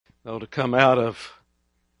To come out of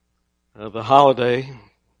the holiday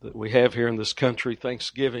that we have here in this country,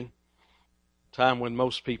 Thanksgiving, time when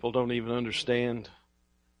most people don't even understand.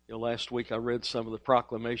 Last week I read some of the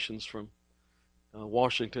proclamations from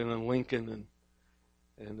Washington and Lincoln,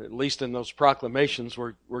 and at least in those proclamations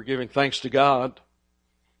we're giving thanks to God,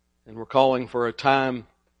 and we're calling for a time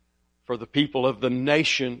for the people of the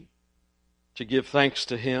nation to give thanks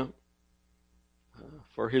to Him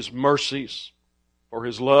for His mercies, for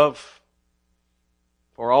His love,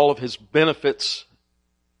 for all of His benefits.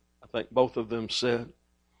 I think both of them said.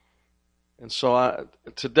 And so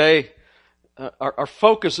today, our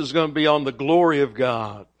focus is going to be on the glory of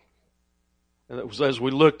God. And it was as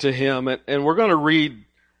we look to Him. And we're going to read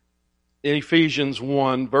in Ephesians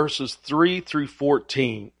 1, verses 3 through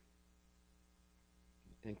 14.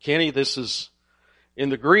 And Kenny, this is in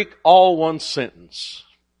the Greek, all one sentence.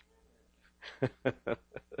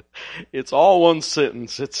 It's all one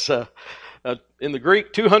sentence. It's in the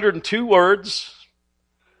Greek, 202 words.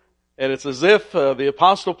 And it's as if the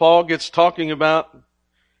Apostle Paul gets talking about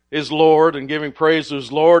his Lord and giving praise to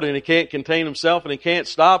his Lord, and he can't contain himself, and he can't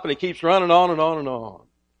stop, and he keeps running on and on and on.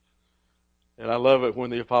 And I love it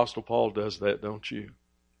when the Apostle Paul does that, don't you?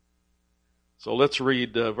 So let's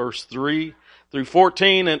read verse 3 through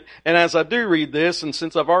 14. And as I do read this, and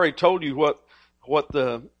since I've already told you what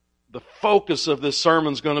the focus of this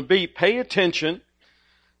sermon is going to be, pay attention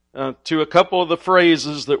to a couple of the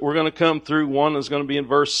phrases that we're going to come through. One is going to be in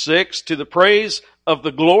verse 6, to the praise of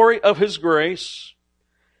the glory of His grace.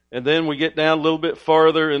 And then we get down a little bit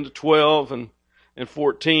farther into 12 and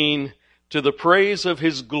 14, to the praise of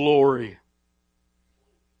His glory.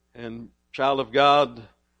 And child of God,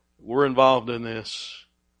 we're involved in this.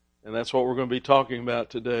 And that's what we're going to be talking about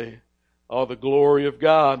today. All the glory of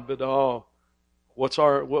God, but what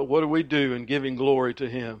do we do in giving glory to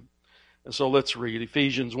Him? And so let's read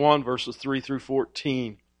Ephesians 1, verses 3 through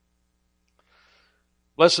 14.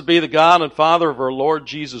 Blessed be the God and Father of our Lord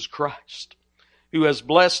Jesus Christ, who has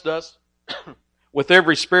blessed us with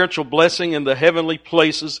every spiritual blessing in the heavenly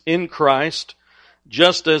places in Christ,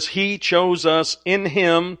 just as He chose us in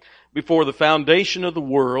Him before the foundation of the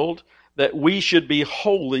world, that we should be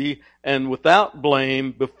holy and without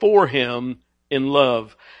blame before Him in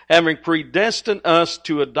love, having predestined us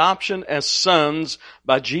to adoption as sons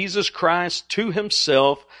by Jesus Christ to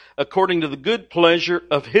Himself, according to the good pleasure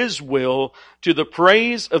of His will, to the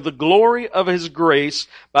praise of the glory of His grace,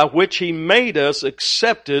 by which He made us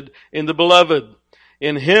accepted in the Beloved.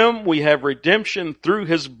 In Him we have redemption through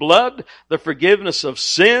His blood, the forgiveness of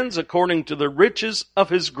sins, according to the riches of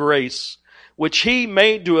His grace, which He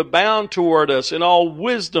made to abound toward us in all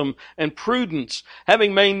wisdom and prudence,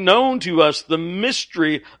 having made known to us the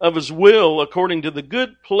mystery of His will, according to the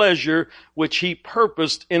good pleasure which He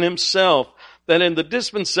purposed in Himself, that in the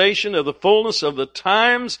dispensation of the fullness of the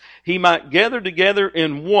times He might gather together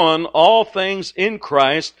in one all things in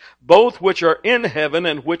Christ, both which are in heaven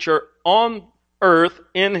and which are on earth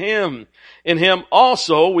in Him. In Him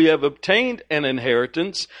also we have obtained an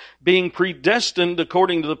inheritance, being predestined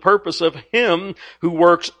according to the purpose of Him who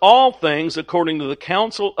works all things according to the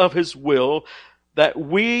counsel of His will, that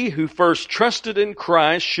we who first trusted in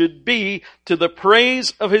Christ should be to the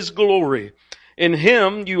praise of His glory. In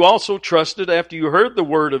Him you also trusted after you heard the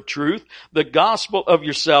word of truth, the gospel of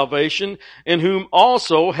your salvation, in whom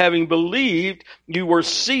also, having believed, you were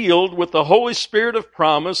sealed with the Holy Spirit of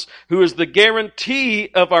promise, who is the guarantee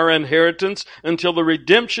of our inheritance until the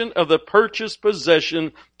redemption of the purchased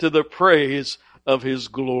possession, to the praise of His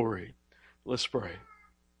glory. Let's pray.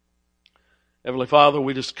 Heavenly Father,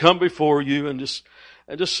 we just come before you and just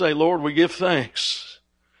say, Lord, we give thanks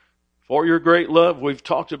for your great love. We've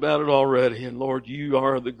talked about it already. And Lord, you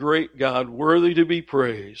are the great God, worthy to be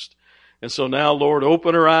praised. And so now, Lord,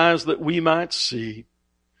 open our eyes that we might see.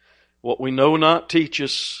 What we know not, teach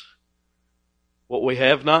us. What we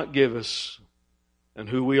have not, give us. And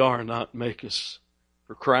who we are not, make us.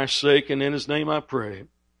 For Christ's sake and in His name I pray.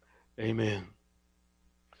 Amen.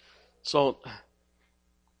 So,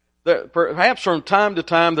 perhaps from time to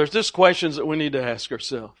time, there's just questions that we need to ask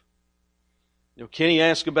ourselves. Kenny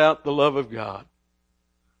asked about the love of God.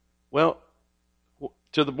 Well,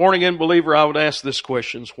 to the born-again believer, I would ask this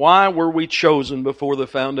question. Why were we chosen before the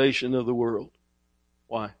foundation of the world?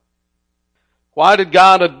 Why? Why did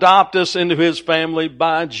God adopt us into His family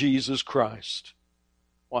by Jesus Christ?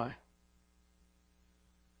 Why?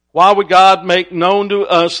 Why would God make known to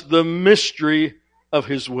us the mystery of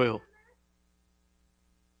His will?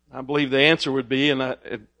 I believe the answer would be,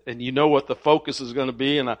 and you know what the focus is going to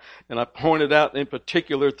be, and I pointed out in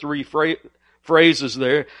particular three phrases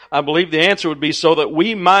there. I believe the answer would be so that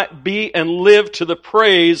we might be and live to the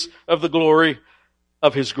praise of the glory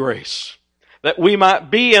of His grace. That we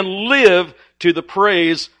might be and live to the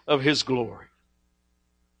praise of His glory.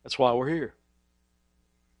 That's why we're here.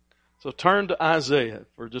 So turn to Isaiah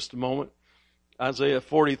for just a moment. Isaiah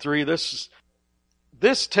 43. This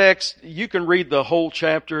text, you can read the whole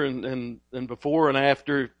chapter and before and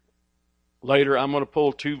after. Later, I'm going to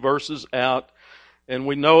pull 2 verses out. And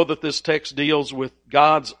we know that this text deals with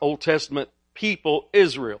God's Old Testament people,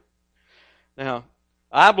 Israel. Now,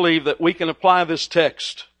 I believe that we can apply this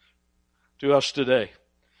text to us today,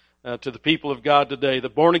 to the people of God today, the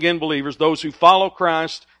born-again believers, those who follow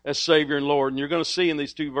Christ as Savior and Lord. And you're going to see in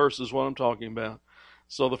these 2 verses what I'm talking about.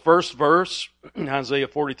 So the first verse, Isaiah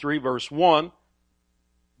 43, verse 1,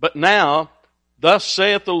 "But now, thus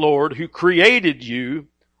saith the Lord, who created you,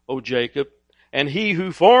 O Jacob, and He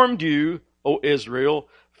who formed you, O Israel,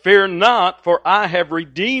 fear not, for I have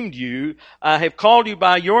redeemed you. I have called you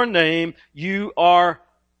by your name. You are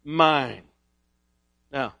mine."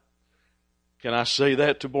 Now, can I say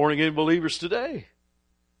that to born-again believers today?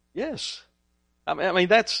 Yes. I mean,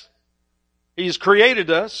 He's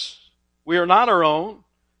created us. We are not our own.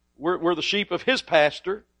 We're the sheep of His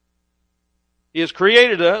pasture. He has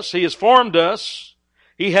created us. He has formed us.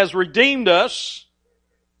 He has redeemed us.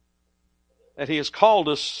 And He has called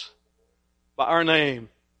us by our name.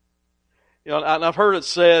 You know, and I've heard it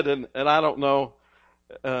said, and I don't know,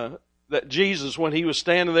 that Jesus, when He was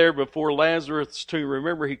standing there before Lazarus' tomb,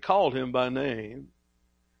 remember He called him by name.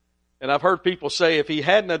 And I've heard people say if He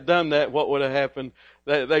hadn't have done that, what would have happened?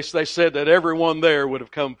 They said that everyone there would have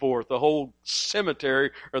come forth. The whole cemetery,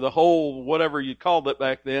 or the whole whatever you called it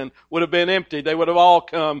back then, would have been empty. They would have all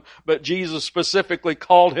come, but Jesus specifically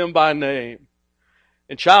called him by name.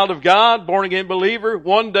 And child of God, born-again believer,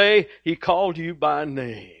 one day He called you by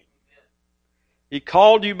name. He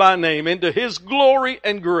called you by name into His glory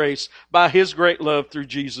and grace by His great love through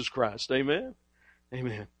Jesus Christ. Amen?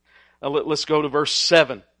 Amen. Now let's go to verse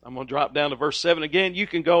 7. I'm going to drop down to verse 7 again. You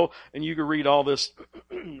can go and you can read all this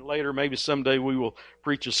later. Maybe someday we will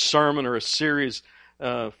preach a sermon or a series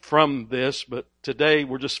from this. But today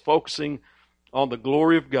we're just focusing on the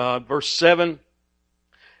glory of God. Verse 7.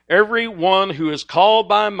 "Everyone who is called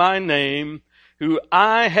by my name, who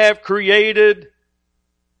I have created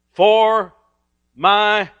for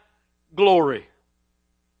my glory."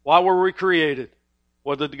 Why were we created?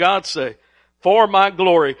 What did God say? For my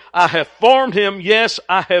glory. I have formed him. Yes,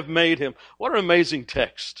 I have made him. What an amazing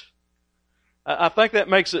text. I think that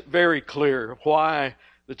makes it very clear why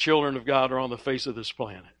the children of God are on the face of this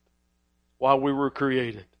planet. Why we were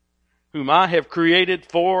created. Whom I have created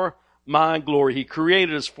for my glory. He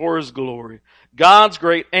created us for His glory. God's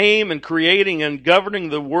great aim in creating and governing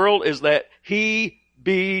the world is that He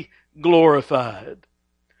be glorified.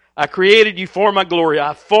 I created you for my glory.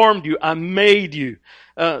 I formed you. I made you.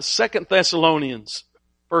 2 Thessalonians,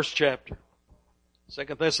 first chapter.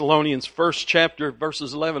 2 Thessalonians, first chapter,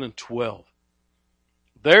 verses 11 and 12.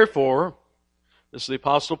 "Therefore," this is the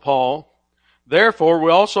Apostle Paul, "therefore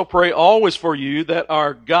we also pray always for you that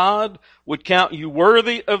our God would count you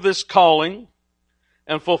worthy of this calling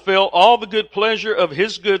and fulfill all the good pleasure of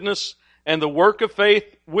His goodness and the work of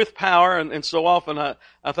faith with power." And so often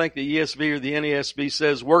I think the ESV or the NASB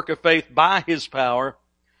says work of faith by His power.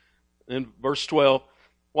 In verse 12.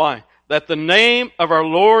 Why? "That the name of our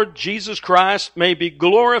Lord Jesus Christ may be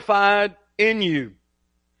glorified in you,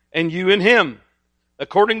 and you in Him,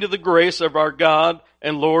 according to the grace of our God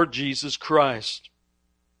and Lord Jesus Christ."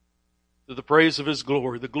 To the praise of His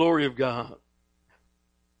glory, the glory of God.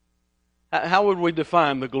 How would we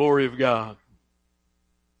define the glory of God?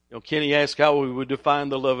 You know, Kenny asked how we would define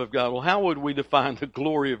the love of God. Well, how would we define the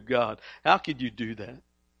glory of God? How could you do that?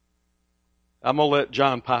 I'm going to let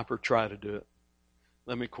John Piper try to do it.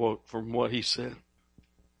 Let me quote from what he said.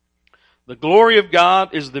 "The glory of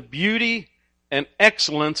God is the beauty and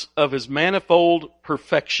excellence of His manifold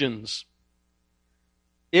perfections.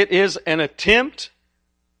 It is an attempt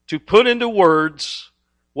to put into words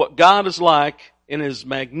what God is like in His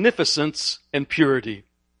magnificence and purity.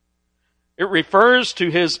 It refers to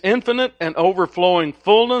His infinite and overflowing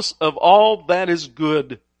fullness of all that is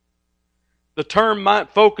good. The term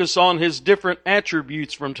might focus on His different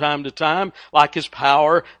attributes from time to time, like His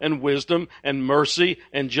power and wisdom and mercy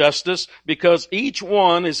and justice, because each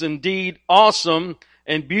one is indeed awesome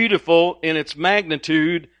and beautiful in its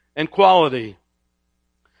magnitude and quality.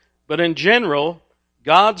 But in general,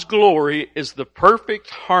 God's glory is the perfect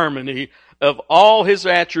harmony of all His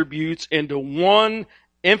attributes into one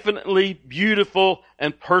infinitely beautiful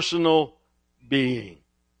and personal being."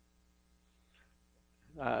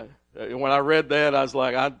 When I read that, I was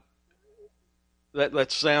like,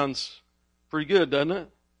 that sounds pretty good, doesn't it?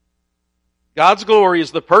 God's glory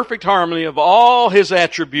is the perfect harmony of all His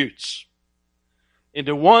attributes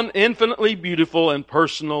into one infinitely beautiful and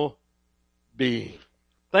personal being.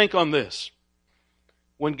 Think on this.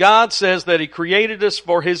 When God says that He created us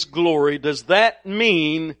for His glory, does that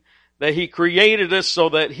mean that He created us so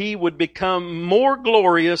that He would become more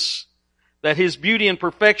glorious, that His beauty and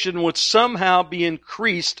perfection would somehow be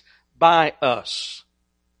increased by us?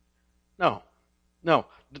 No.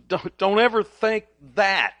 Don't ever think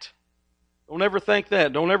that. Don't ever think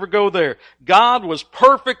that. Don't ever go there. God was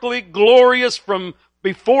perfectly glorious from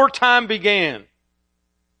before time began.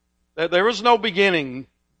 There is no beginning.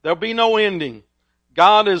 There'll be no ending.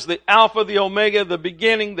 God is the Alpha, the Omega, the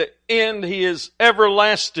beginning, the end. He is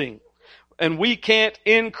everlasting. And we can't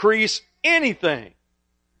increase anything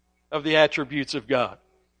of the attributes of God.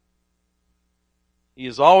 He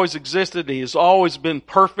has always existed. He has always been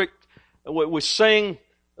perfect. We sang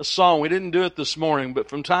a song. We didn't do it this morning, but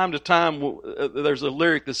from time to time there's a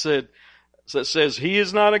lyric that says, He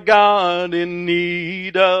is not a God in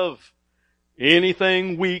need of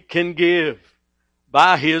anything we can give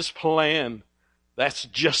by His plan. That's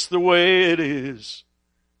just the way it is.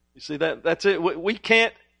 You see, that's it. We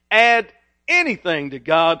can't add anything to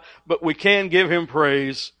God, but we can give Him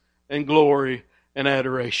praise and glory and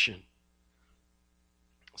adoration.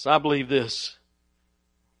 So I believe this.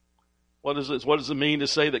 What does it mean to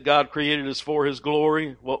say that God created us for His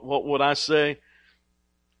glory? What would I say?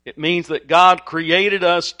 It means that God created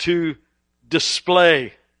us to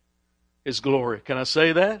display His glory. Can I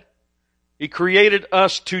say that? He created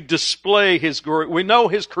us to display His glory. We know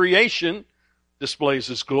His creation displays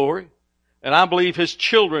His glory. And I believe His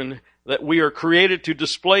children, that we are created to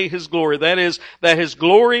display His glory. That is, that His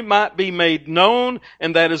glory might be made known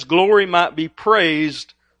and that His glory might be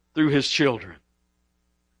praised through His children,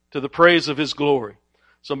 to the praise of His glory.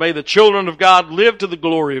 So may the children of God live to the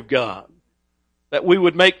glory of God, that we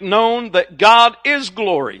would make known that God is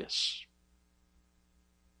glorious,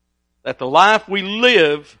 that the life we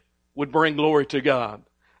live would bring glory to God.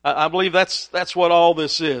 I believe that's what all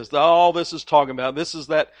this is. All this is talking about. This is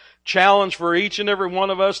that challenge for each and every one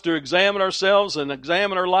of us to examine ourselves and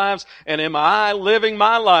examine our lives. And am I living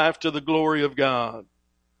my life to the glory of God?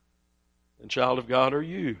 And child of God, are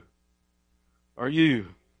you? Are you?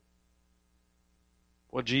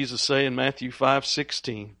 What Jesus say in Matthew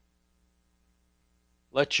 5:16?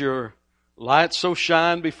 Let your light so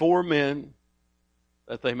shine before men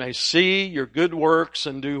that they may see your good works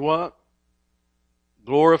and do what?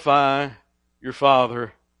 Glorify your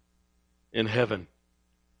Father in heaven.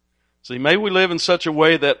 See, may we live in such a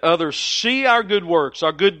way that others see our good works,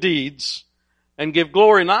 our good deeds, and give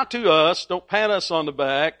glory not to us, don't pat us on the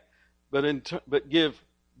back, but give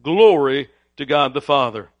glory to God the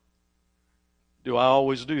Father. Do I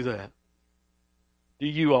always do that? Do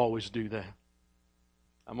you always do that?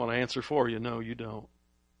 I'm going to answer for you. No, you don't.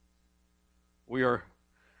 We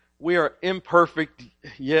are imperfect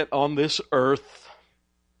yet on this earth.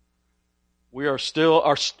 We are still,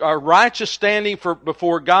 our righteous standing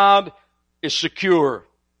before God is secure.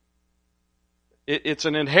 It's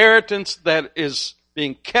an inheritance that is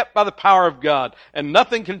being kept by the power of God, and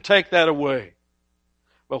nothing can take that away.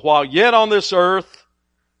 But while yet on this earth,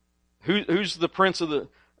 who's the prince of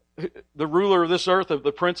the ruler of this earth, of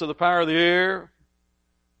the prince of the power of the air?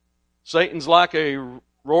 Satan's like a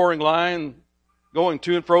roaring lion going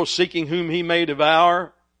to and fro, seeking whom he may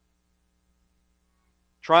devour,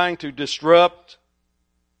 trying to disrupt,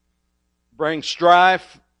 bring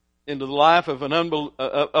strife into the life of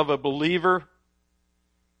a believer.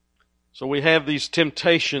 So we have these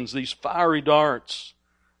temptations, these fiery darts,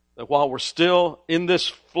 that while we're still in this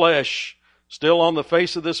flesh, still on the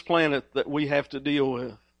face of this planet, that we have to deal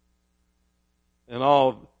with.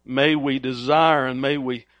 And may we desire and may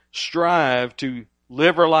we strive to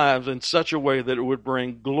live our lives in such a way that it would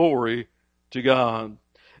bring glory to God.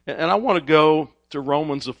 And I want to go to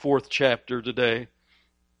Romans, the 4th chapter today.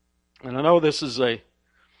 And I know this is a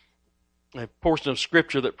portion of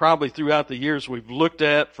Scripture that probably throughout the years we've looked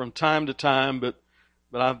at from time to time, but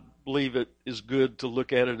I believe it is good to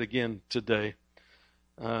look at it again today.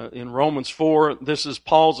 In Romans 4, this is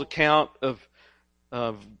Paul's account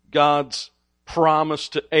of God's promise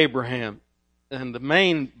to Abraham. And the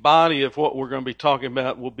main body of what we're going to be talking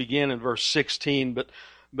about will begin in verse 16.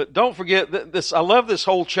 But don't forget this. I love this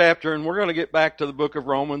whole chapter, and we're going to get back to the book of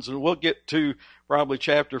Romans, and we'll get to probably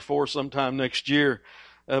chapter 4 sometime next year.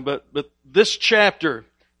 But this chapter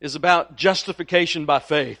is about justification by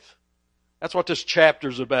faith. That's what this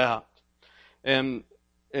chapter's about. And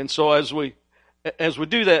so as we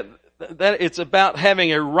do that, that it's about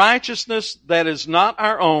having a righteousness that is not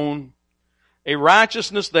our own, a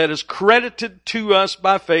righteousness that is credited to us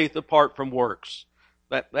by faith apart from works.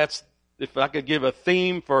 That's, if I could give a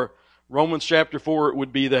theme for Romans chapter 4, it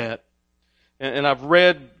would be that. And I've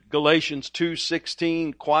read Galatians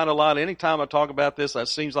 2:16 quite a lot. Anytime I talk about this, it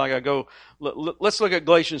seems like I go, let's look at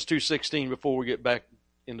Galatians 2:16 before we get back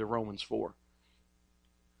into Romans 4.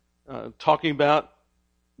 Talking about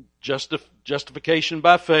justification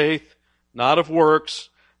by faith, not of works.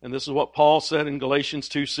 And this is what Paul said in Galatians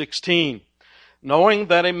 2:16. Knowing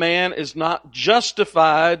that a man is not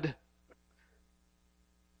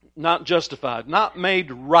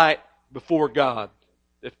made right before God.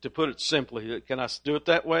 If to put it simply, can I do it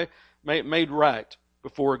that way? Made right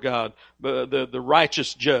before God, the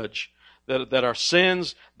righteous judge. That our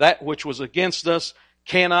sins, that which was against us,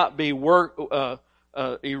 cannot be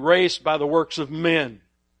erased by the works of men.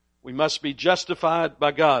 We must be justified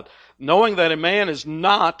by God. Knowing that a man is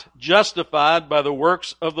not justified by the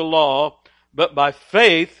works of the law, but by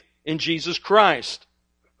faith in Jesus Christ.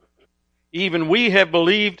 Even we have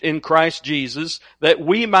believed in Christ Jesus, that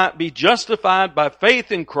we might be justified by faith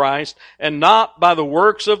in Christ, and not by the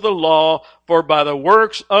works of the law, for by the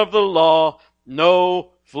works of the law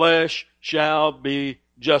no flesh shall be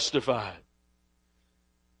justified.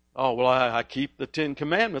 Oh, well, I keep the 10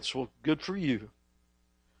 Commandments. Well, good for you.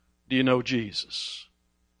 Do you know Jesus?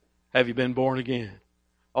 Have you been born again?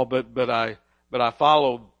 Oh, but I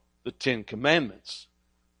followed the 10 Commandments.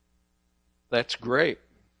 That's great.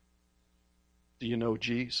 Do you know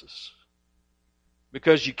Jesus?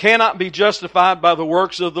 Because you cannot be justified by the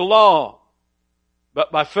works of the law,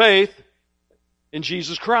 but by faith in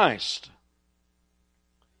Jesus Christ.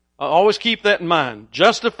 Always keep that in mind.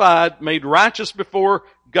 Justified, made righteous before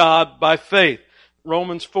God by faith.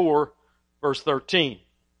 Romans 4, verse 13.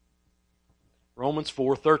 Romans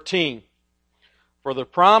 4:13. For the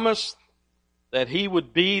promise that he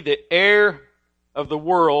would be the heir of the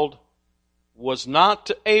world was not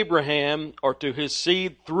to Abraham or to his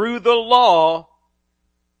seed through the law,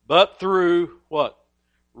 but through what?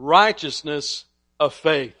 Righteousness of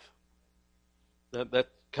faith. That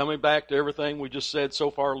coming back to everything we just said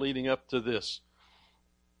so far leading up to this.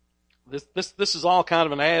 This is all kind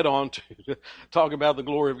of an add-on to talking about the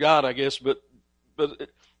glory of God, I guess, but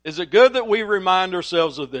is it good that we remind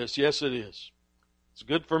ourselves of this? Yes, it is. It's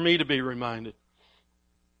good for me to be reminded.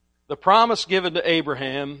 The promise given to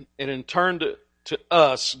Abraham, and in turn to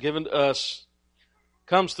us, given to us,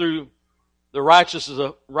 comes through the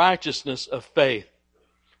righteousness of faith.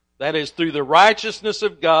 That is, through the righteousness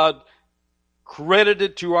of God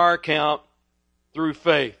credited to our account through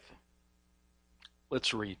faith.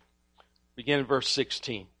 Let's read. Begin in verse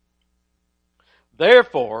 16.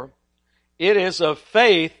 Therefore, it is of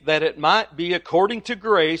faith that it might be according to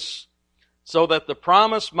grace, so that the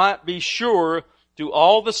promise might be sure to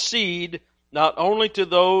all the seed, not only to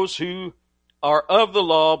those who are of the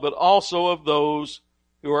law, but also of those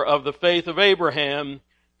who are of the faith of Abraham,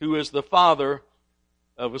 who is the father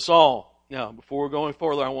of us all. Now, before going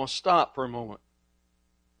further, I want to stop for a moment.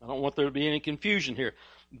 I don't want there to be any confusion here.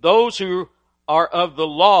 Those who are of the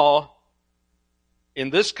law, in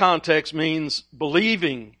this context, means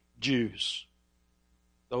believing Jews.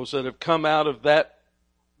 Those that have come out of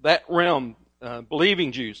that realm,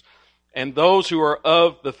 believing Jews. And those who are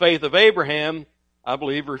of the faith of Abraham, I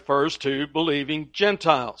believe, refers to believing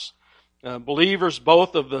Gentiles. Believers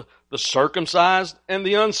both of the circumcised and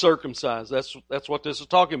the uncircumcised. That's what this is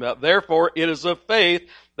talking about. Therefore, it is of faith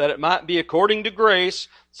that it might be according to grace,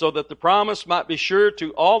 so that the promise might be sure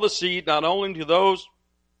to all the seed, not only to those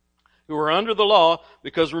who are under the law,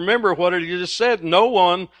 because remember what it just said, no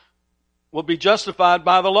one will be justified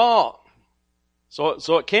by the law. So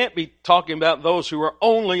it can't be talking about those who are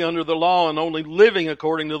only under the law and only living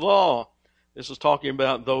according to the law. This is talking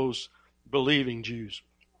about those believing Jews.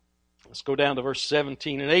 Let's go down to verse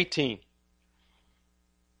 17 and 18.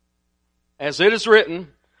 As it is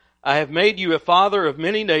written, I have made you a father of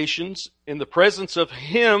many nations in the presence of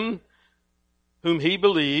him whom he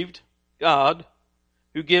believed, God,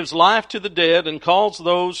 who gives life to the dead and calls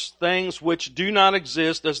those things which do not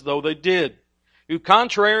exist as though they did, who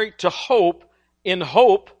contrary to hope, in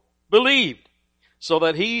hope believed, so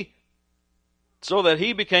that he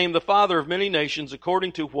became the father of many nations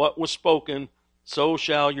according to what was spoken, so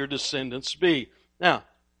shall your descendants be. Now,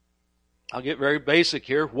 I'll get very basic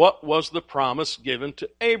here. What was the promise given to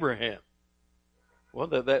Abraham? Well,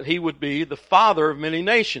 that he would be the father of many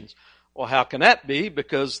nations. Well, how can that be?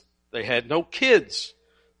 Because they had no kids,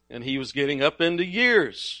 and he was getting up into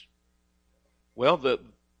years. Well,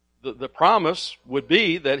 the promise would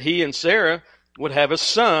be that he and Sarah would have a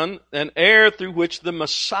son, an heir through which the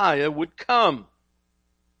Messiah would come.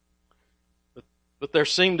 But there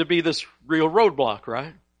seemed to be this real roadblock,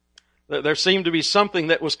 right? There seemed to be something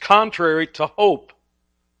that was contrary to hope,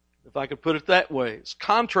 if I could put it that way. It's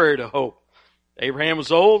contrary to hope. Abraham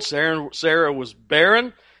was old, Sarah was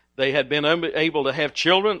barren. They had been unable to have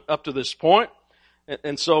children up to this point.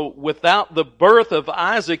 And so without the birth of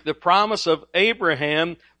Isaac, the promise of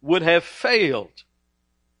Abraham would have failed.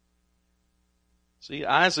 See,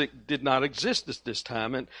 Isaac did not exist at this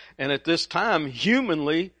time, and at this time,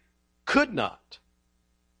 humanly, could not.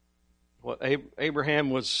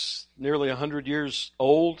 Abraham was nearly 100 years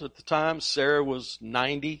old at the time. Sarah was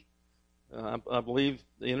 90, I believe,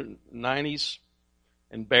 in the 90s,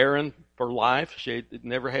 and barren for life. She had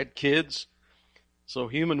never had kids. So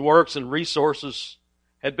human works and resources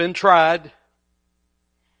had been tried.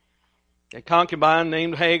 A concubine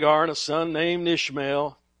named Hagar and a son named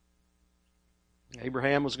Ishmael.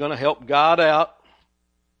 Abraham was going to help God out.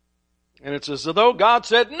 And it's as though God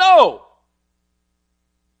said, no!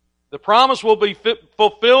 The promise will be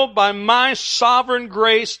fulfilled by my sovereign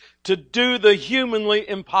grace to do the humanly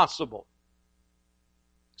impossible.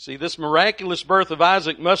 See, this miraculous birth of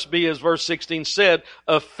Isaac must be, as verse 16 said,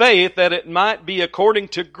 of faith, that it might be according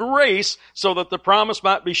to grace, so that the promise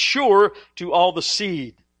might be sure to all the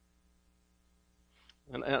seed.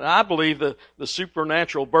 And I believe the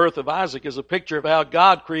supernatural birth of Isaac is a picture of how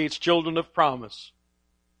God creates children of promise.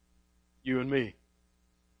 You and me.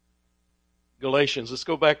 Galatians. Let's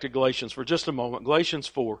go back to Galatians for just a moment. Galatians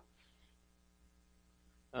 4.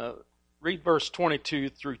 Read verse 22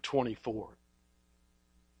 through 24.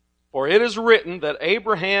 For it is written that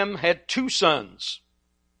Abraham had two sons,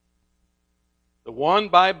 the one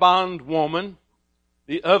by bondwoman,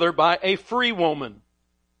 the other by a free woman.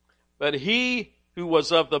 But he who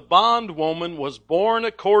was of the bondwoman was born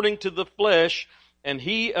according to the flesh, and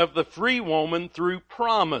he of the free woman through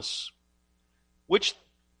promise. Which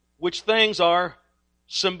things are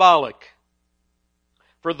symbolic.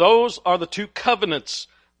 For those are the two covenants,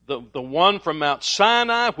 the one from Mount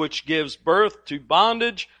Sinai, which gives birth to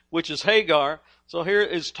bondage, which is Hagar. So here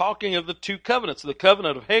is talking of the two covenants, the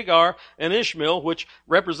covenant of Hagar and Ishmael, which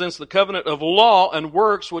represents the covenant of law and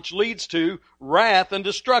works, which leads to wrath and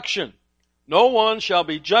destruction. No one shall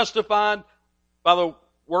be justified by the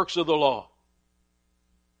works of the law.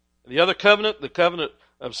 The other covenant, the covenant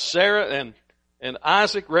of Sarah and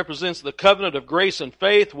Isaac, represents the covenant of grace and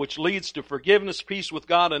faith, which leads to forgiveness, peace with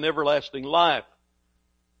God, and everlasting life.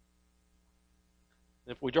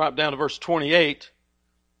 If we drop down to verse 28,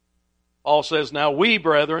 Paul says, now we,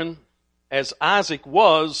 brethren, as Isaac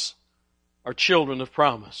was, are children of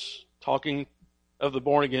promise. Talking of the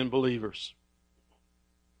born-again believers.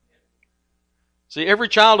 See, every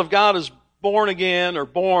child of God is born again or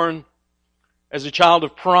born as a child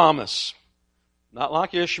of promise. Not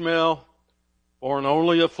like Ishmael, born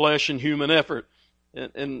only of flesh and human effort.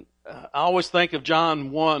 And I always think of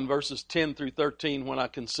John 1, verses 10 through 13 when I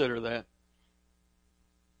consider that.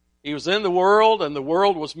 He was in the world, and the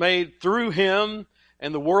world was made through him,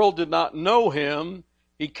 and the world did not know him.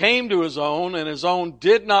 He came to his own, and his own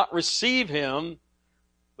did not receive him.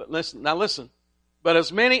 But listen. But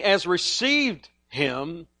as many as received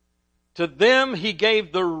him, to them he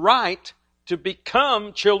gave the right to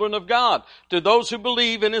become children of God, to those who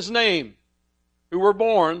believe in his name, who were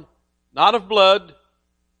born not of blood,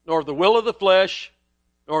 nor of the will of the flesh,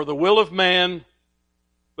 nor of the will of man,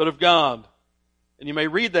 but of God. And you may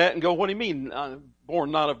read that and go, what do you mean,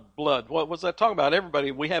 born not of blood? What's that talking about?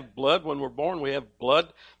 Everybody, we have blood. When we're born, we have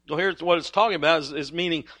blood. So here's what it's talking about, is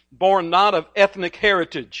meaning born not of ethnic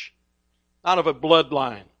heritage, not of a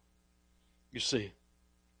bloodline, you see.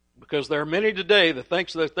 Because there are many today that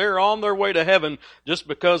thinks that they're on their way to heaven just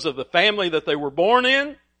because of the family that they were born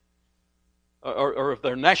in, or of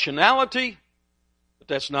their nationality. But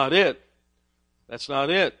that's not it. That's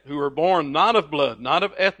not it. Who are born not of blood, not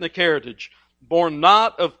of ethnic heritage, born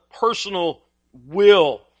not of personal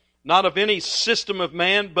will, not of any system of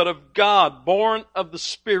man, but of God, born of the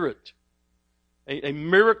Spirit. A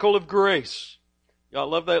miracle of grace. Y'all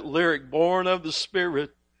love that lyric, born of the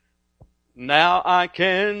Spirit. Now I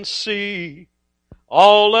can see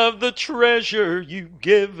all of the treasure you've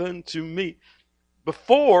given to me.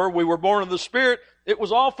 Before we were born of the Spirit, it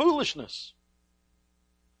was all foolishness.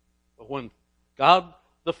 But when God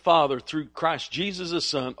the Father, through Christ Jesus His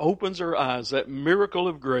Son, opens our eyes, that miracle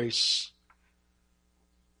of grace,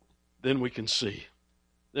 then we can see.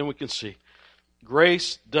 Then we can see.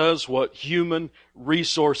 Grace does what human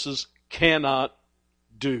resources cannot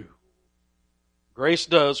do. Grace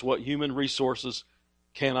does what human resources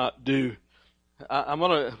cannot do. I'm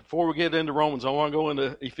going to, before we get into Romans, I want to go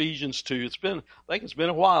into Ephesians 2. I think it's been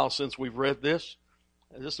a while since we've read this.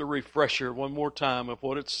 Just a refresher one more time of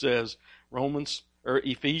what it says.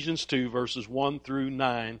 Ephesians 2, verses 1 through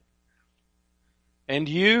 9. And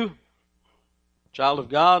you, child of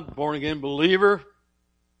God, born again believer,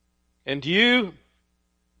 and you,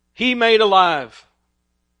 He made alive,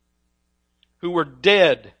 who were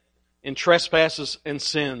dead in trespasses and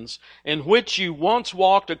sins, in which you once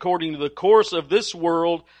walked according to the course of this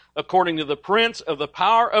world, according to the prince of the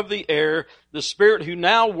power of the air, the spirit who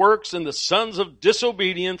now works in the sons of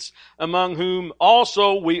disobedience, among whom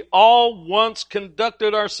also we all once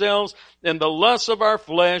conducted ourselves in the lusts of our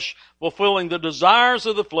flesh, fulfilling the desires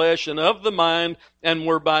of the flesh and of the mind, and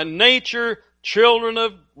were by nature children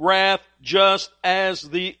of wrath, just as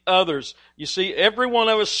the others. You see, every one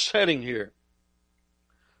of us sitting here,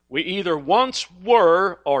 we either once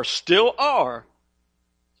were or still are.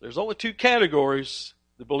 There's only two categories,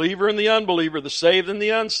 the believer and the unbeliever, the saved and the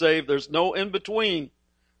unsaved. There's no in between.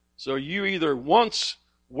 So you either once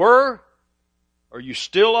were or you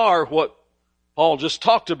still are what Paul just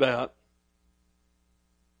talked about.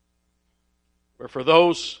 Or for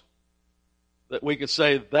those that we could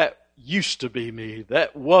say, that used to be me,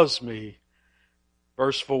 that was me.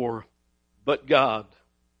 Verse 4, but God,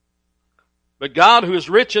 who is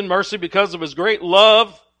rich in mercy because of His great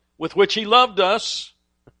love with which He loved us,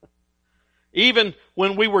 even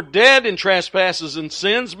when we were dead in trespasses and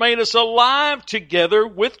sins, made us alive together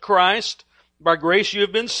with Christ. By grace you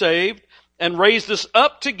have been saved, and raised us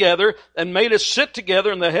up together, and made us sit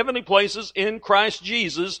together in the heavenly places in Christ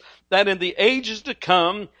Jesus, that in the ages to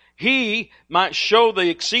come He might show the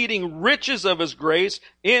exceeding riches of His grace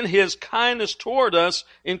in His kindness toward us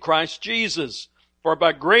in Christ Jesus. For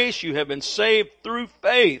by grace you have been saved through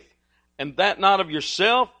faith, and that not of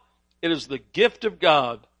yourself, it is the gift of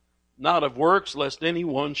God, not of works, lest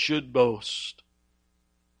anyone should boast.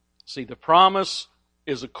 See, the promise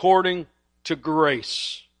is according to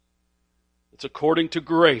grace. It's according to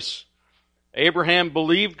grace. Abraham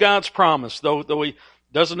believed God's promise, though he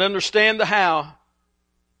doesn't understand the how.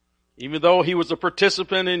 Even though he was a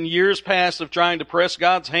participant in years past of trying to press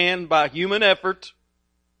God's hand by human effort,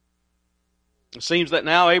 it seems that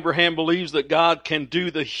now Abraham believes that God can do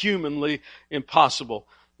the humanly impossible.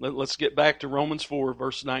 Let's get back to Romans 4,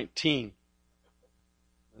 verse 19.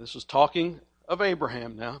 This is talking of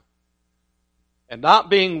Abraham now. And not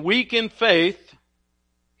being weak in faith,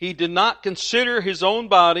 he did not consider his own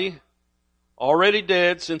body already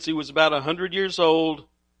dead since he was about 100 years old,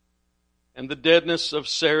 and the deadness of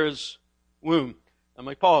Sarah's womb. Let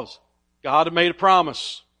me pause. God had made a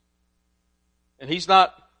promise. And he's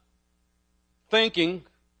not thinking,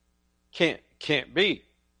 can't be.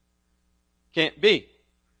 Can't be.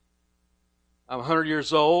 I'm 100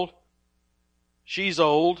 years old. She's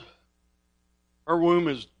old. Her womb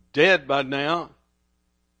is dead by now.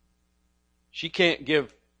 She can't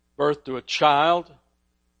give birth to a child.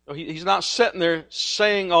 He's not sitting there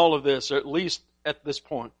saying all of this, or at least at this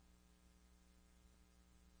point.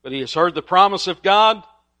 But he has heard the promise of God.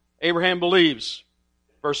 Abraham believes.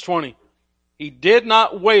 Verse 20. He did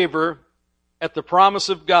not waver at the promise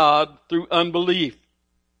of God through unbelief,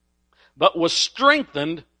 but was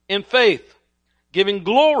strengthened in faith, giving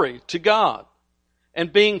glory to God,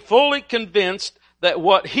 and being fully convinced that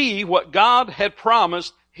what God had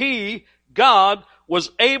promised, God,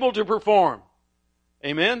 was able to perform.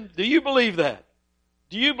 Amen? Do you believe that?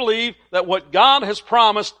 Do you believe that what God has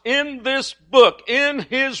promised in this book, in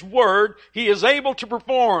His Word, He is able to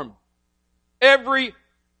perform? Every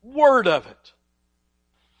word of it.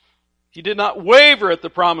 He did not waver at the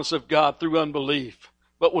promise of God through unbelief,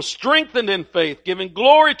 but was strengthened in faith, giving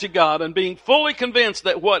glory to God, and being fully convinced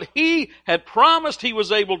that what He had promised He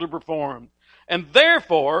was able to perform. And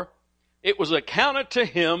therefore, it was accounted to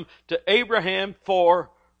him, to Abraham,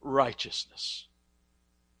 for righteousness.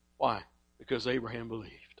 Why? Because Abraham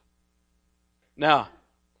believed. Now,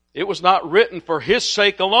 it was not written for his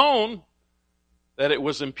sake alone that it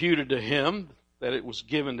was imputed to him, that it was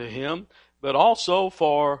given to him, but also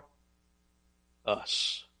for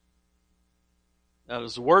us. Now,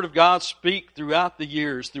 does the Word of God speak throughout the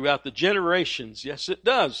years, throughout the generations? Yes, it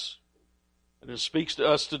does. And it speaks to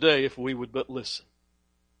us today if we would but listen.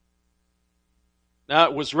 Now,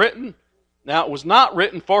 it was not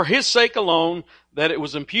written for his sake alone that it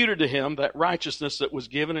was imputed to him, that righteousness that was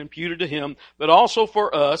given imputed to him, but also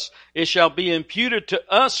for us. It shall be imputed to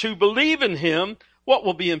us who believe in him. What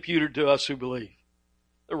will be imputed to us who believe?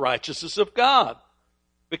 The righteousness of God.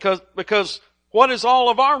 Because what is all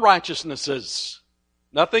of our righteousnesses?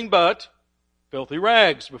 Nothing but filthy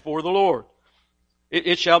rags before the Lord.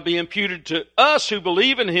 It shall be imputed to us who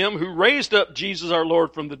believe in him who raised up Jesus our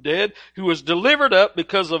Lord from the dead, who was delivered up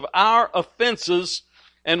because of our offenses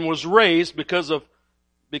and was raised because of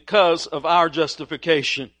our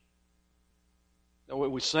justification. Now,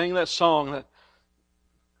 when we sang that song, that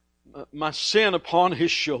my sin upon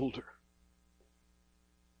his shoulder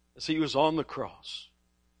as he was on the cross.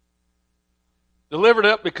 Delivered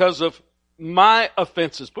up because of my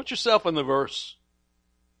offenses. Put yourself in the verse.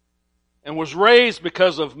 And was raised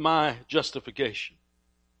because of my justification.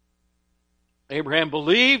 Abraham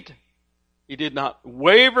believed. He did not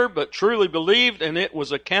waver, but truly believed, and it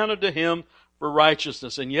was accounted to him for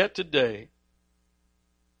righteousness. And yet today,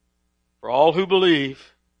 for all who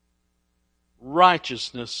believe,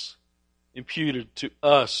 righteousness imputed to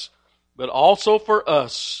us. But also for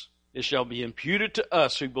us, it shall be imputed to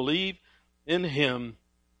us who believe in him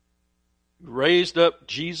who raised up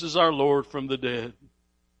Jesus our Lord from the dead.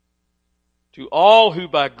 To all who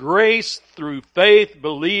by grace through faith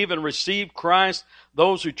believe and receive Christ,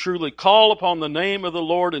 those who truly call upon the name of the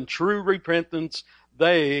Lord in true repentance,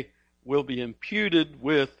 they will be imputed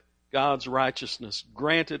with God's righteousness,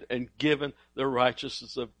 granted and given the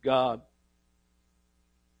righteousness of God.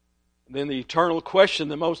 And then the eternal question,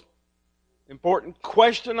 the most important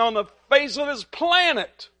question on the face of this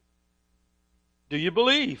planet. Do you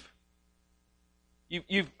believe?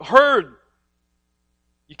 You've heard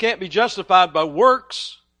you can't be justified by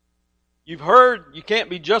works. You've heard you can't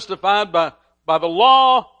be justified by the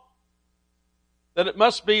law. That it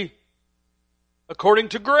must be according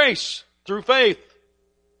to grace, through faith.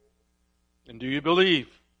 And do you believe?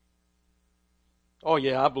 Oh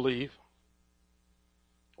yeah, I believe.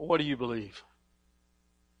 What do you believe?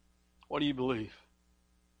 What do you believe?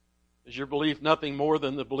 Is your belief nothing more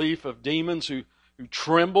than the belief of demons who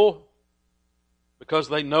tremble because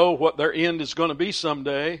they know what their end is going to be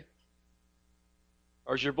someday?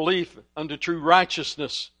 Or is your belief unto true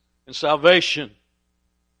righteousness and salvation?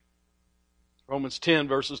 Romans 10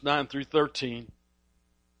 verses 9 through 13.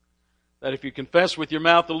 That if you confess with your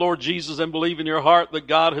mouth the Lord Jesus and believe in your heart that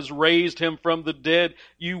God has raised him from the dead,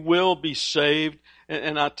 you will be saved.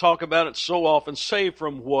 And I talk about it so often. Saved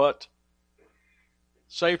from what?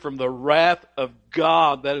 Saved from the wrath of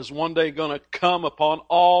God that is one day going to come upon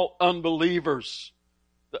all unbelievers,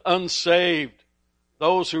 the unsaved,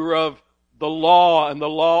 those who are of the law and the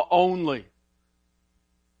law only.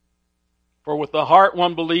 For with the heart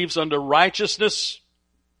one believes unto righteousness.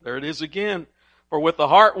 There it is again. For with the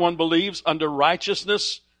heart one believes unto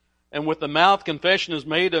righteousness, and with the mouth confession is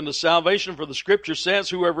made unto salvation. For the Scripture says,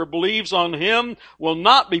 whoever believes on him will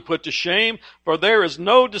not be put to shame, for there is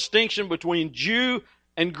no distinction between Jew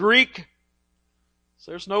and Greek.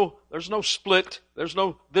 So there's no split. There's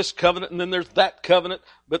no this covenant and then there's that covenant.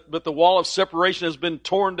 But the wall of separation has been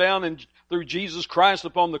torn down through Jesus Christ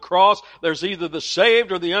upon the cross. There's either the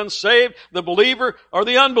saved or the unsaved, the believer or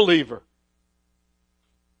the unbeliever.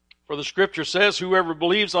 For the Scripture says, whoever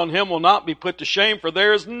believes on him will not be put to shame, for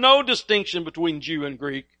there is no distinction between Jew and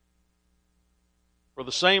Greek. For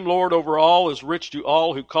the same Lord over all is rich to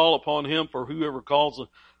all who call upon him, for whoever calls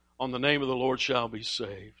on the name of the Lord shall be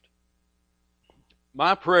saved.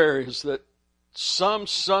 My prayer is that some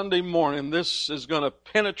Sunday morning this is going to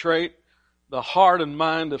penetrate the heart and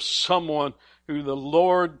mind of someone who the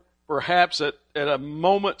Lord, perhaps at a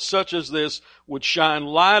moment such as this, would shine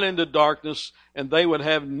light into darkness, and they would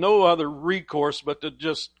have no other recourse but to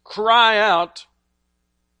just cry out,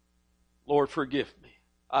 Lord, forgive me.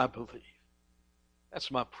 I believe.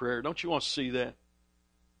 That's my prayer. Don't you want to see that?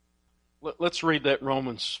 Let's read that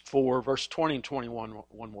Romans 4, verse 20 and 21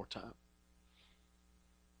 one more time.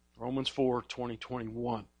 Romans 4, 20,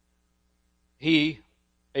 21. He,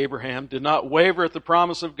 Abraham, did not waver at the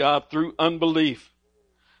promise of God through unbelief,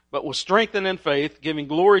 but was strengthened in faith, giving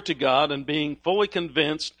glory to God and being fully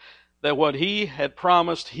convinced that what he had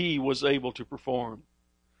promised he was able to perform.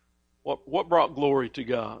 What brought glory to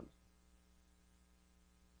God?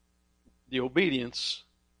 The obedience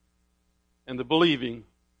and the believing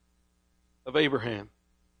of Abraham.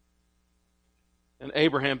 And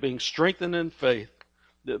Abraham being strengthened in faith.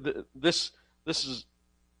 This is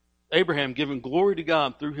Abraham giving glory to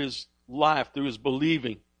God through his life, through his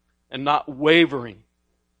believing and not wavering.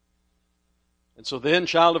 And so then,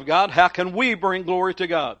 child of God, how can we bring glory to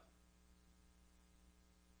God?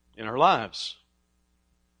 In our lives.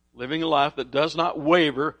 Living a life that does not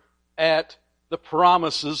waver at the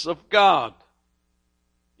promises of God.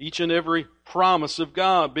 Each and every promise of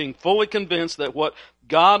God, being fully convinced that what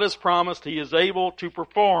God has promised, he is able to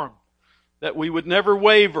perform. That we would never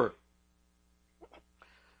waver.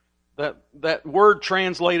 That word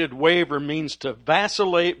translated waver means to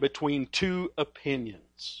vacillate between two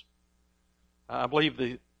opinions. I believe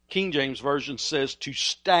the King James Version says to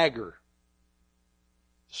stagger.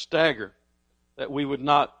 Stagger. That we would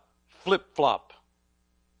not flip-flop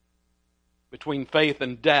between faith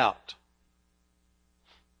and doubt.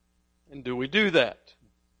 And do we do that?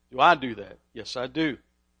 Do I do that? Yes, I do.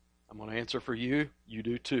 I'm going to answer for you. You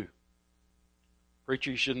do too.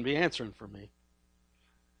 Preacher, you shouldn't be answering for me.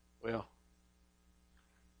 Well,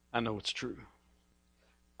 I know it's true.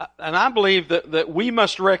 And I believe that we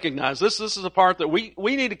must recognize, this is a part that we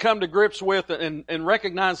need to come to grips with and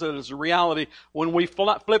recognize that as a reality when we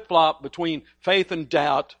flip-flop between faith and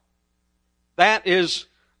doubt. That is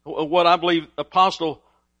what I believe Apostle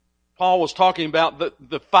Paul was talking about,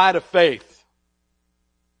 the fight of faith.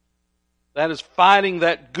 That is fighting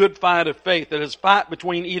that good fight of faith. That is fight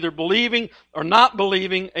between either believing or not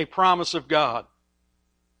believing a promise of God.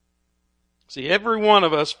 See, every one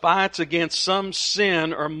of us fights against some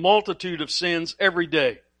sin or multitude of sins every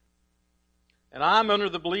day. And I'm under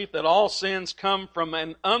the belief that all sins come from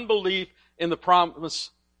an unbelief in the promise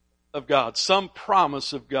of God, some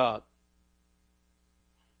promise of God.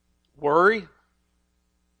 Worry.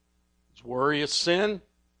 Is worry a sin?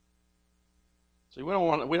 See, we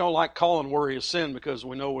don't like calling worry a sin because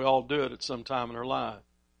we know we all do it at some time in our life.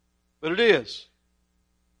 But it is.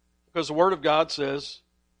 Because the Word of God says,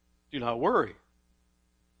 do not worry.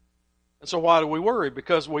 And so why do we worry?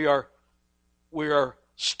 Because we are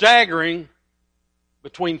staggering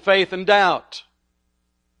between faith and doubt.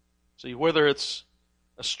 See, whether it's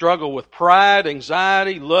a struggle with pride,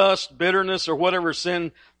 anxiety, lust, bitterness, or whatever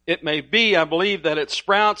sin it may be, I believe that it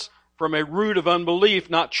sprouts from a root of unbelief,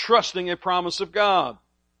 not trusting a promise of God.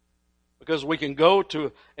 Because we can go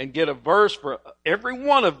to and get a verse for every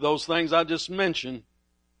one of those things I just mentioned,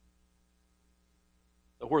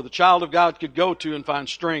 where the child of God could go to and find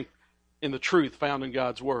strength in the truth found in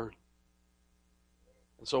God's Word.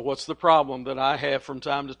 And so what's the problem that I have from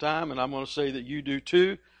time to time, and I'm going to say that you do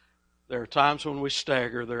too? There are times when we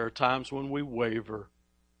stagger. There are times when we waver.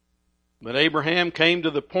 But Abraham came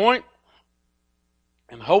to the point,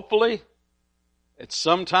 and hopefully at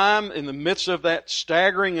some time in the midst of that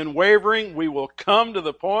staggering and wavering, we will come to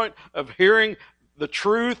the point of hearing the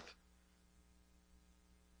truth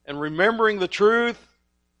and remembering the truth.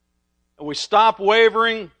 And we stop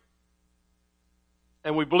wavering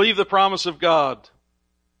and we believe the promise of God.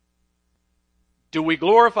 Do we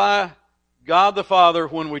glorify God the Father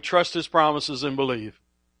when we trust His promises and believe?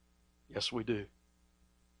 Yes, we do.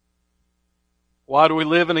 Why do we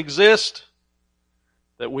live and exist?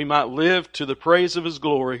 That we might live to the praise of His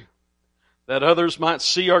glory, that others might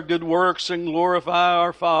see our good works and glorify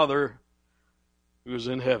our Father who is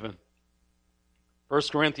in heaven. 1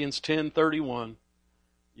 Corinthians 10:31.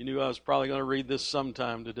 You knew I was probably going to read this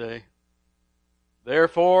sometime today.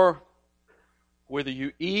 Therefore, whether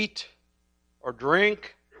you eat or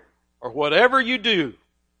drink or whatever you do,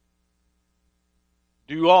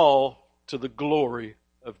 do all to the glory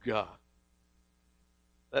of God.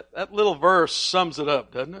 That little verse sums it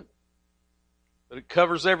up, doesn't it? But it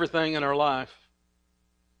covers everything in our life.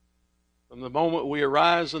 From the moment we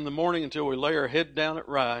arise in the morning until we lay our head down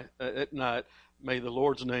at night, may the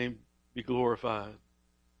Lord's name be glorified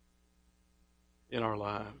in our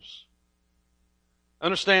lives.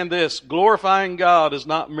 Understand this, glorifying God is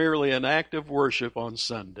not merely an act of worship on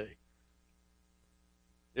Sunday.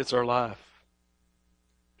 It's our life.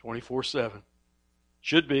 24/7.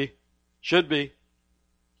 Should be.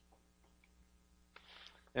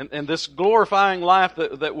 And this glorifying life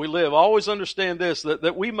that we live, always understand this,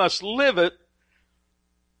 that we must live it.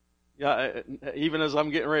 Yeah, even as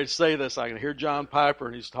I'm getting ready to say this, I can hear John Piper,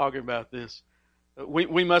 and he's talking about this.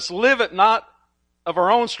 We must live it not of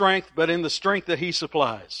our own strength, but in the strength that He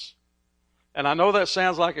supplies. And I know that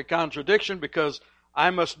sounds like a contradiction because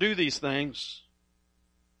I must do these things,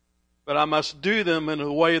 but I must do them in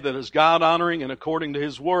a way that is God-honoring and according to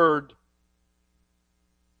His Word,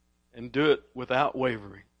 and do it without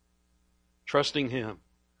wavering, trusting Him.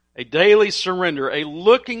 A daily surrender, a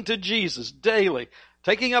looking to Jesus daily,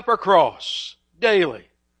 taking up our cross daily,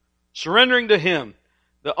 surrendering to Him,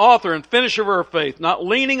 the author and finisher of our faith, not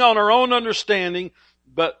leaning on our own understanding,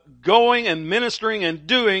 but going and ministering and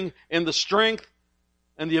doing in the strength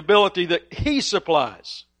and the ability that He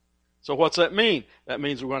supplies. So what's that mean? That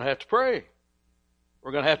means we're going to have to pray.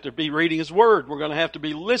 We're going to have to be reading His Word. We're going to have to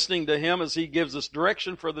be listening to Him as He gives us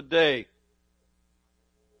direction for the day.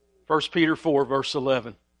 1 Peter 4, verse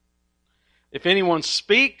 11. If anyone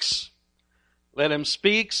speaks, let him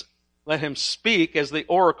speak as the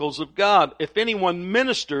oracles of God. If anyone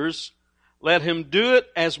ministers, let him do it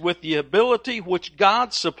as with the ability which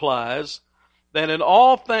God supplies, that in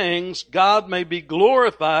all things God may be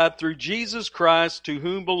glorified through Jesus Christ, to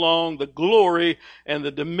whom belong the glory and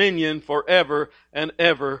the dominion forever and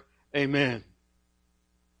ever. Amen.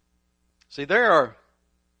 See, there are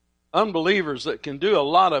unbelievers that can do a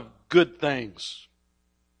lot of good things,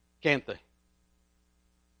 can't they?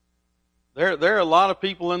 There are a lot of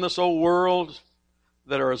people in this old world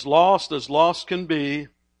that are as lost can be,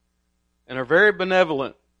 and are very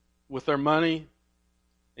benevolent with their money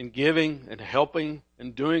and giving and helping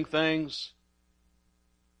and doing things.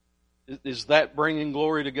 Is that bringing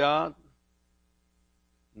glory to God?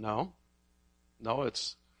 No. No,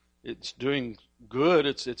 it's doing good.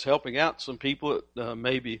 It's helping out some people that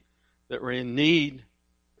maybe that were in need.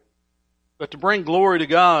 But to bring glory to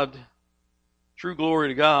God, true glory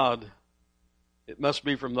to God, it must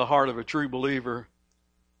be from the heart of a true believer,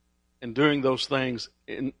 and doing those things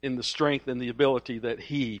in the strength and the ability that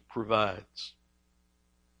He provides.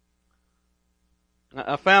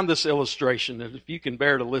 I found this illustration, and if you can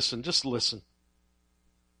bear to listen, just listen.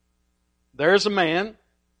 There's a man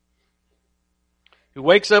who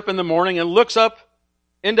wakes up in the morning and looks up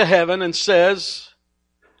into heaven and says,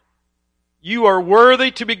 "You are worthy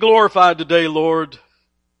to be glorified today, Lord.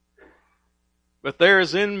 But there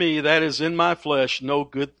is in me, that is in my flesh, no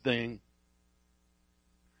good thing.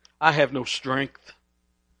 I have no strength,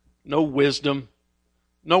 no wisdom,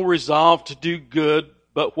 no resolve to do good,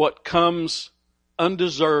 but what comes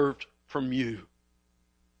undeserved from you,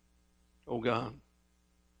 oh God.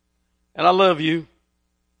 And I love you.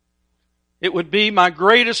 It would be my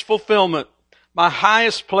greatest fulfillment, my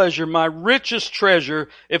highest pleasure, my richest treasure,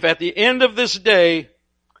 if at the end of this day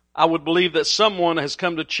I would believe that someone has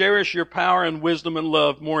come to cherish your power and wisdom and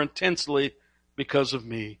love more intensely because of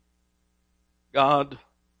me. God,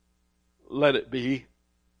 let it be."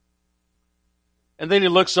 And then he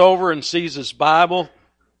looks over and sees his Bible.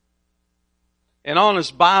 And on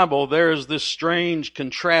his Bible there is this strange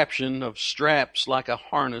contraption of straps like a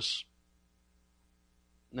harness.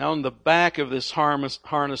 Now on the back of this harness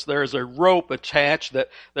there is a rope attached that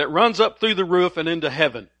runs up through the roof and into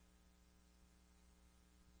heaven.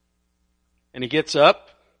 And he gets up,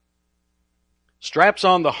 straps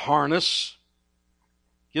on the harness,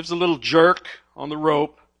 gives a little jerk on the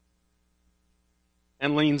rope,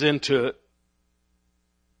 and leans into it.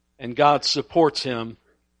 And God supports him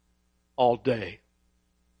all day.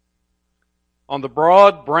 On the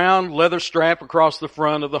broad brown leather strap across the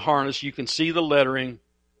front of the harness, you can see the lettering,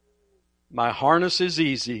 "My harness is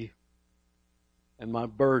easy and my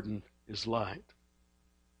burden is light."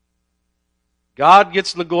 God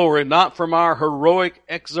gets the glory not from our heroic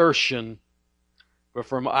exertion, but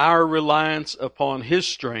from our reliance upon His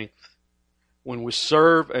strength when we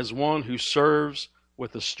serve as one who serves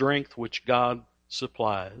with the strength which God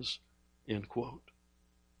supplies. End quote.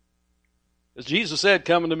 As Jesus said,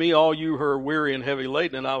 "Come unto me, all you who are weary and heavy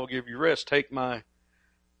laden, and I will give you rest." Take my,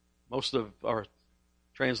 most of our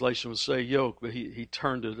translation would say yoke, but he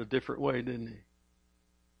turned it a different way, didn't he?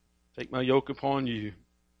 "Take my yoke upon you.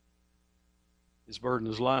 His burden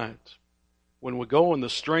is light." When we go in the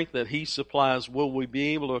strength that He supplies, will we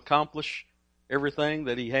be able to accomplish everything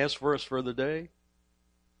that He has for us for the day?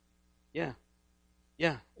 Yeah,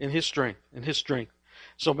 in His strength,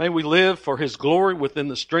 So may we live for His glory within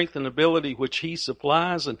the strength and ability which He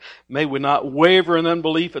supplies, and may we not waver in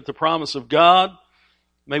unbelief at the promise of God.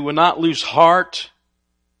 May we not lose heart,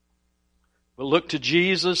 but look to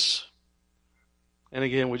Jesus. And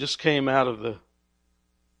again, we just came out of the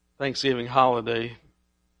Thanksgiving holiday,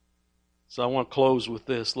 so I want to close with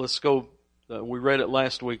this. Let's go, we read it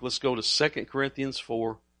last week, let's go to 2 Corinthians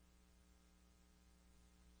 4,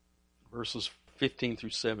 verses 15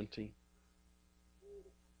 through 17.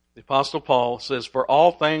 The Apostle Paul says, "For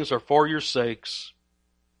all things are for your sakes,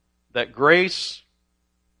 that grace,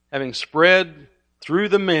 having spread through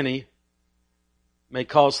the many, may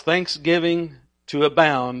cause thanksgiving to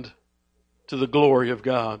abound to the glory of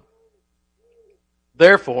God.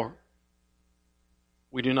 Therefore,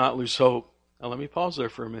 we do not lose hope." Now let me pause there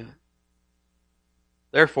for a minute.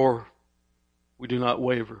 Therefore, we do not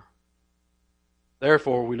waver.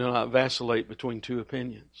 Therefore, we do not vacillate between two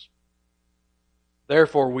opinions.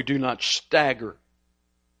 Therefore, we do not stagger.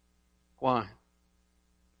 Why?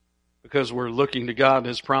 Because we're looking to God and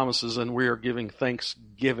His promises, and we are giving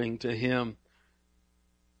thanksgiving to Him.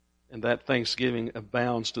 And that thanksgiving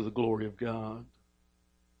abounds to the glory of God.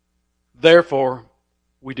 Therefore,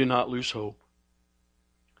 we do not lose hope.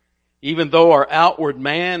 Even though our outward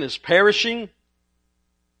man is perishing,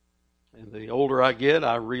 and the older I get,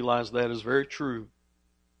 I realize that is very true.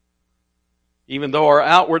 Even though our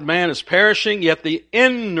outward man is perishing, yet the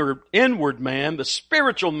inward man, the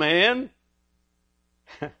spiritual man,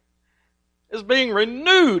 is being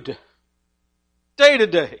renewed day to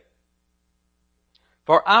day.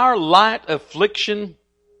 For our light affliction,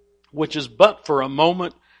 which is but for a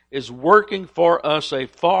moment, is working for us a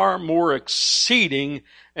far more exceeding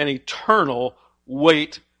and eternal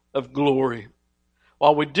weight of glory.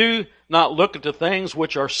 While we do not look at the things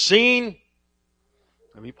which are seen,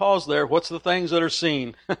 let me pause there. What's the things that are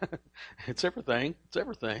seen? It's everything. It's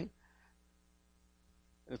everything.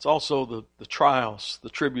 It's also the trials, the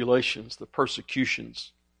tribulations, the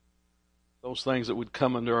persecutions, those things that would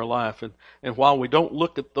come into our life. And while we don't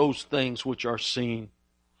look at those things which are seen,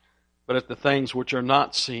 but at the things which are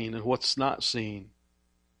not seen, and what's not seen,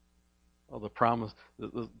 well, the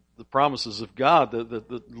promises of God,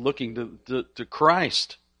 the looking to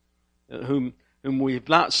Christ, whom we have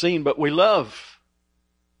not seen but we love.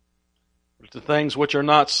 But the things which are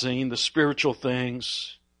not seen, the spiritual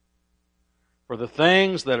things. For the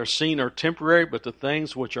things that are seen are temporary, but the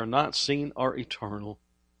things which are not seen are eternal.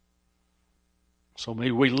 So may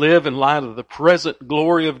we live in light of the present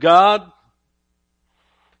glory of God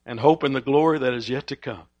and hope in the glory that is yet to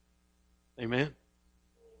come. Amen.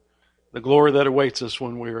 The glory that awaits us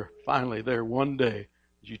when we're finally there one day,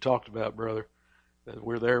 as you talked about, brother, that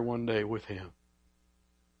we're there one day with Him.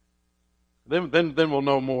 Then we'll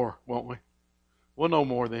know more, won't we? We'll know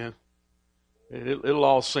more then. It'll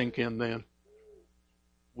all sink in then.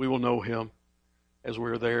 We will know Him as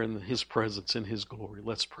we're there in His presence, in His glory.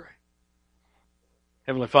 Let's pray.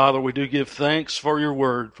 Heavenly Father, we do give thanks for your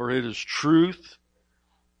word, for it is truth.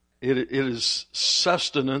 It is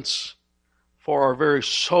sustenance for our very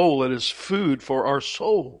soul. It is food for our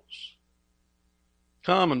souls.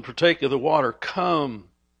 Come and partake of the water. Come,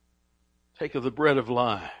 take of the bread of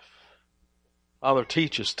life. Father,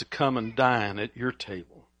 teach us to come and dine at your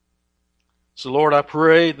table. So, Lord, I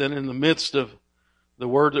pray that in the midst of the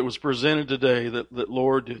word that was presented today, that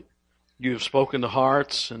Lord, you have spoken to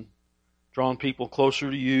hearts and drawn people closer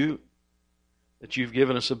to you, that you've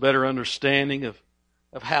given us a better understanding of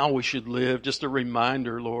how we should live, just a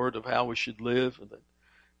reminder, Lord, of how we should live, and that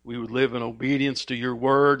we would live in obedience to your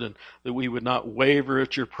word, and that we would not waver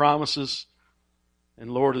at your promises. And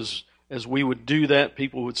Lord, as we would do that,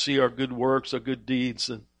 people would see our good works, our good deeds,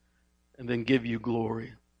 and then give you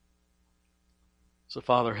glory. So,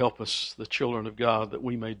 Father, help us, the children of God, that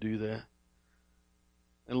we may do that.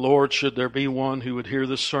 And Lord, should there be one who would hear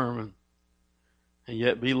this sermon and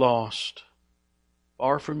yet be lost,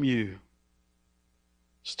 far from you,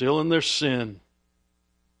 still in their sin,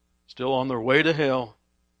 still on their way to hell,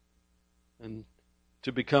 and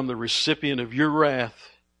to become the recipient of your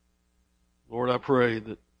wrath, Lord, I pray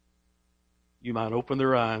that you might open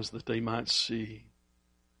their eyes, that they might see.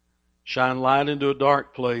 Shine light into a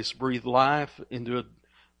dark place. Breathe life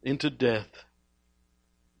into death.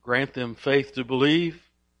 Grant them faith to believe.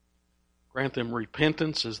 Grant them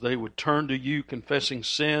repentance as they would turn to you, confessing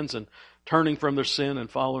sins and turning from their sin and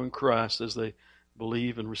following Christ as they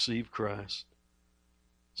believe and receive Christ.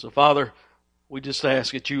 So, Father, we just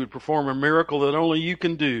ask that you would perform a miracle that only you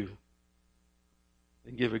can do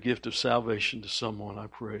and give a gift of salvation to someone, I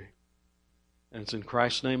pray. And it's in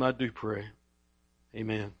Christ's name I do pray.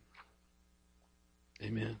 Amen.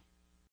 Amen.